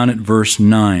 look down at verse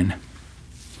 9.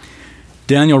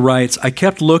 Daniel writes, I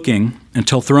kept looking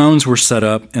until thrones were set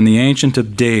up, and the Ancient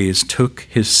of Days took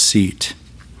his seat.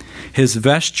 His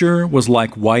vesture was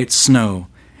like white snow,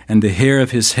 and the hair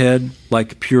of his head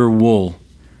like pure wool.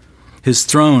 His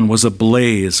throne was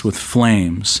ablaze with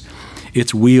flames.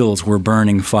 Its wheels were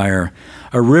burning fire.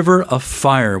 A river of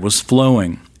fire was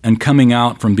flowing and coming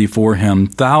out from before him.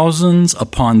 Thousands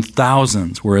upon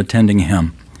thousands were attending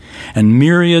him, and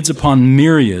myriads upon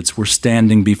myriads were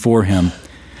standing before him.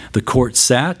 The court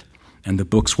sat, and the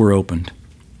books were opened.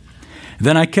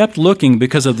 Then I kept looking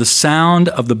because of the sound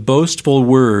of the boastful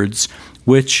words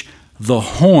which the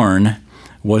horn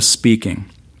was speaking.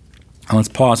 Now let's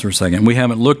pause for a second. We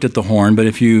haven't looked at the horn, but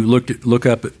if you look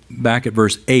back at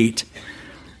verse 8,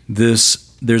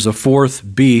 there's a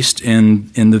fourth beast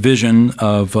in the vision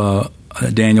of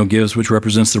Daniel gives, which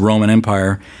represents the Roman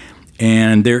Empire.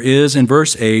 And there is, in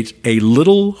verse 8, a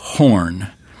little horn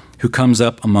who comes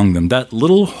up among them. That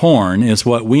little horn is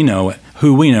who we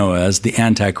know as the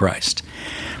Antichrist.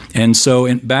 And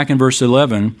so back in verse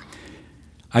 11,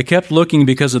 I kept looking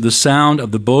because of the sound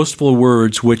of the boastful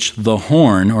words which the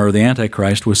horn, or the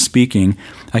Antichrist, was speaking.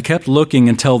 I kept looking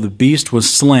until the beast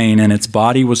was slain and its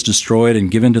body was destroyed and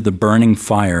given to the burning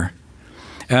fire.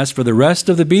 As for the rest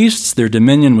of the beasts, their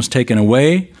dominion was taken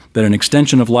away, but an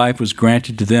extension of life was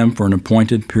granted to them for an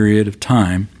appointed period of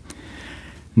time.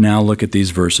 Now look at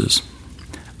these verses.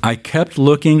 I kept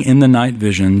looking in the night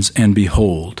visions, and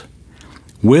behold,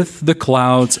 with the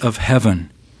clouds of heaven,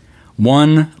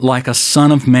 one like a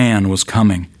son of man was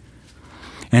coming.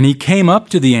 And he came up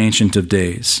to the Ancient of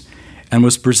Days and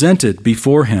was presented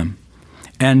before him.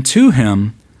 And to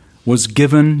him was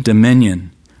given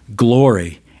dominion,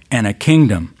 glory, and a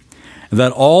kingdom,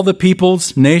 that all the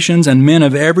peoples, nations, and men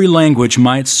of every language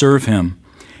might serve him.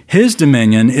 His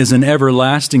dominion is an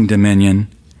everlasting dominion,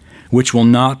 which will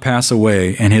not pass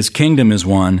away, and his kingdom is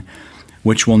one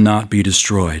which will not be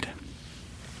destroyed.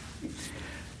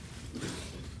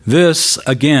 This,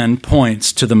 again,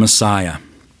 points to the Messiah.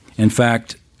 In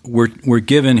fact, we're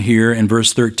given here in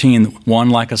verse 13,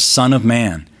 one like a son of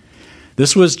man.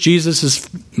 This was Jesus'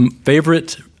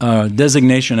 favorite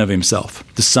designation of himself,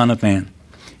 the Son of Man.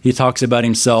 He talks about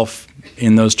himself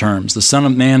in those terms. The Son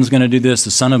of Man is going to do this,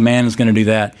 the Son of Man is going to do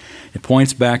that. It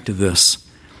points back to this,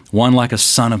 one like a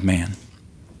son of man.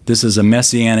 This is a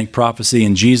messianic prophecy,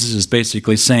 and Jesus is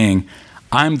basically saying,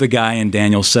 I'm the guy in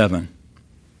Daniel 7.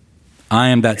 I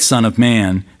am that Son of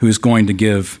Man who is going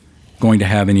to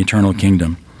have an eternal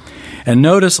kingdom. And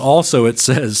notice also it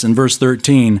says in verse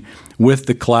 13, with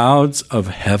the clouds of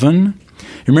heaven.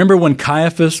 Remember when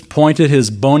Caiaphas pointed his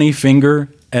bony finger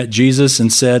at Jesus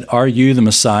and said, are you the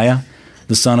Messiah,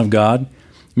 the Son of God?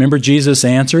 Remember Jesus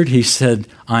answered, he said,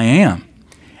 I am.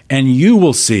 And you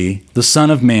will see the Son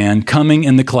of Man coming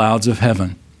in the clouds of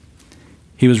heaven.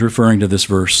 He was referring to this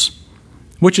verse,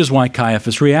 which is why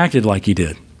Caiaphas reacted like he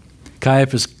did.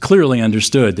 Caiaphas clearly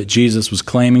understood that Jesus was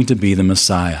claiming to be the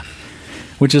Messiah,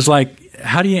 which is like,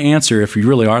 how do you answer if you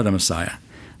really are the Messiah?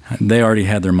 They already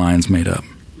had their minds made up.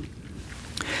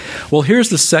 Well, here's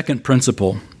the second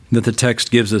principle that the text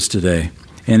gives us today,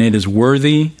 and it is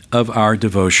worthy of our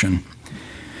devotion.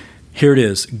 Here it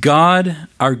is.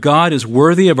 Our God is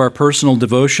worthy of our personal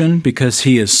devotion because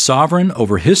he is sovereign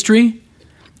over history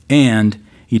and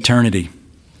eternity.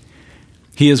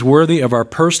 He is worthy of our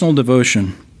personal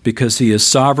devotion because he is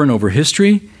sovereign over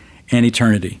history and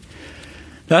eternity.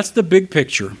 That's the big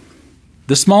picture.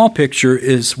 The small picture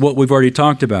is what we've already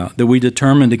talked about, that we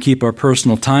determine to keep our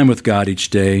personal time with God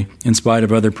each day in spite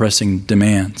of other pressing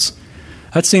demands.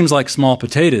 That seems like small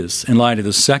potatoes in light of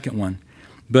the second one.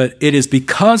 But it is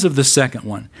because of the second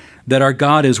one that our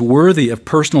God is worthy of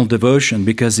personal devotion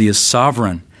because he is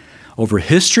sovereign over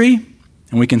history,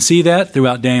 and we can see that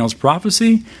throughout Daniel's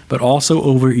prophecy, but also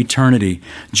over eternity.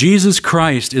 Jesus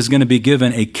Christ is going to be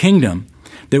given a kingdom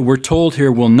that we're told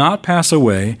here will not pass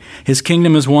away. His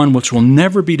kingdom is one which will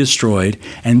never be destroyed,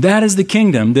 and that is the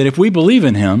kingdom that if we believe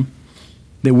in him,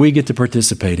 that we get to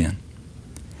participate in.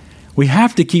 We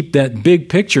have to keep that big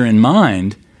picture in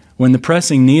mind when the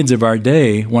pressing needs of our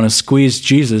day want to squeeze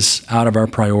Jesus out of our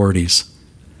priorities.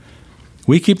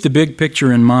 We keep the big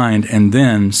picture in mind, and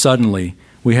then suddenly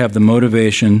we have the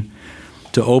motivation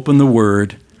to open the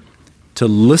Word, to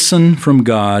listen from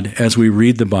God as we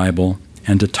read the Bible,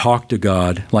 and to talk to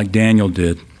God like Daniel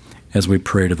did as we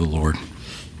pray to the Lord.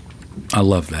 I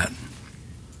love that.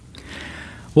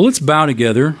 Well, let's bow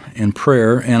together in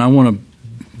prayer, and I want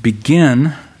to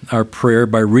begin our prayer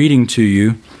by reading to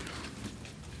you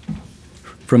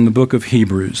from the book of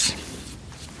Hebrews.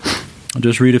 I'll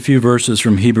just read a few verses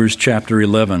from Hebrews chapter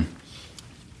 11,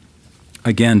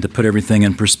 again, to put everything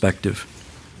in perspective.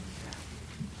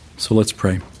 So let's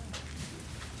pray.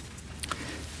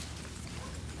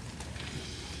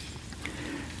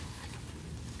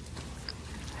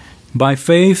 By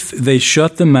faith they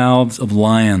shut the mouths of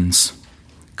lions,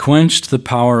 quenched the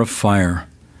power of fire,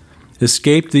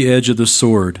 escaped the edge of the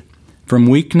sword, from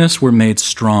weakness were made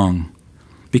strong,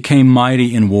 became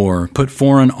mighty in war, put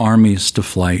foreign armies to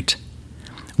flight.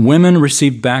 Women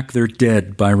received back their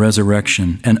dead by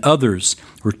resurrection, and others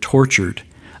were tortured.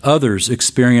 Others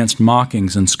experienced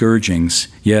mockings and scourgings,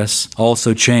 yes,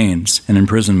 also chains and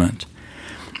imprisonment.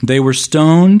 They were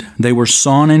stoned, they were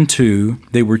sawn in two,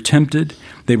 they were tempted,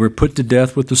 they were put to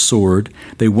death with the sword.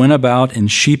 They went about in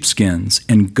sheepskins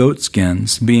and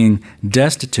goatskins, being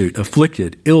destitute,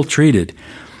 afflicted, ill-treated,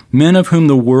 men of whom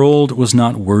the world was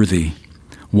not worthy,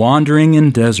 wandering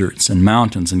in deserts and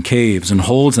mountains and caves and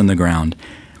holes in the ground.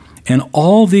 And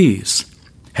all these,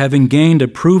 having gained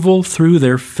approval through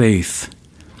their faith,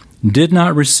 did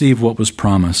not receive what was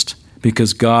promised,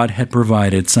 because God had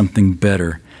provided something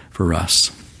better for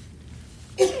us.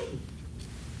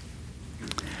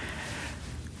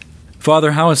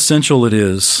 Father, how essential it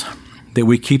is that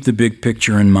we keep the big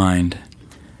picture in mind.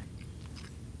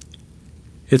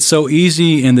 It's so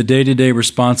easy in the day-to-day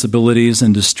responsibilities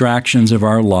and distractions of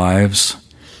our lives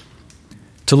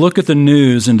to look at the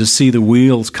news and to see the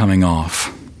wheels coming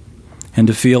off and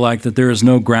to feel like that there is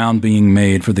no ground being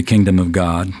made for the kingdom of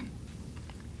God.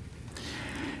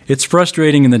 It's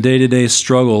frustrating in the day-to-day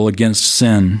struggle against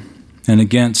sin and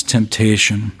against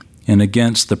temptation and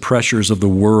against the pressures of the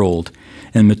world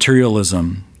and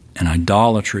materialism and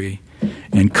idolatry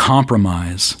and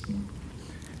compromise,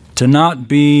 to not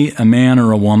be a man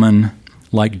or a woman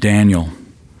like Daniel,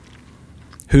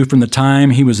 who from the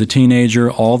time he was a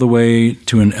teenager all the way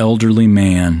to an elderly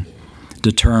man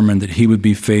determined that he would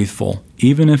be faithful,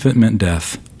 even if it meant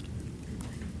death.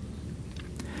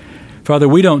 Father,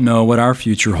 we don't know what our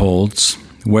future holds,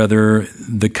 whether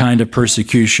the kind of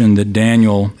persecution that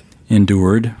Daniel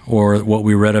endured or what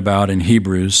we read about in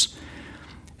Hebrews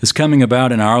is coming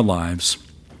about in our lives.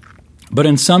 But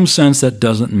in some sense, that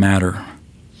doesn't matter,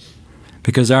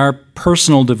 because our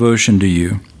personal devotion to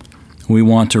you, we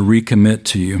want to recommit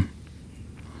to you.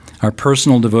 Our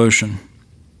personal devotion,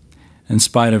 in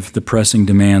spite of the pressing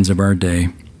demands of our day.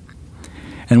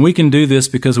 And we can do this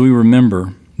because we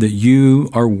remember that you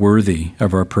are worthy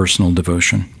of our personal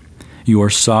devotion. You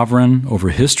are sovereign over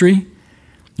history,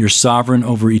 you're sovereign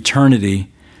over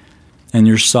eternity, and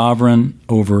you're sovereign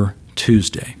over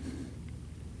Tuesday.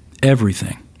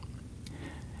 Everything.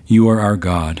 You are our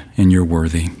God, and you're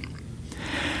worthy.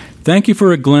 Thank you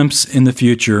for a glimpse in the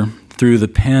future through the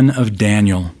pen of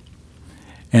Daniel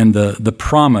and the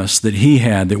promise that he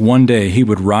had that one day he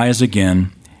would rise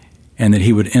again and that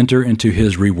he would enter into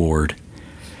his reward.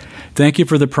 Thank you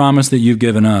for the promise that you've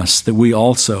given us, that we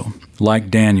also,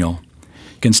 like Daniel,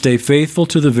 can stay faithful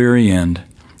to the very end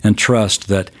and trust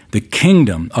that the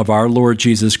kingdom of our Lord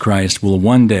Jesus Christ will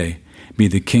one day be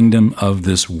the kingdom of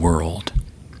this world.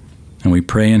 And we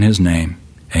pray in his name.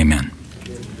 Amen.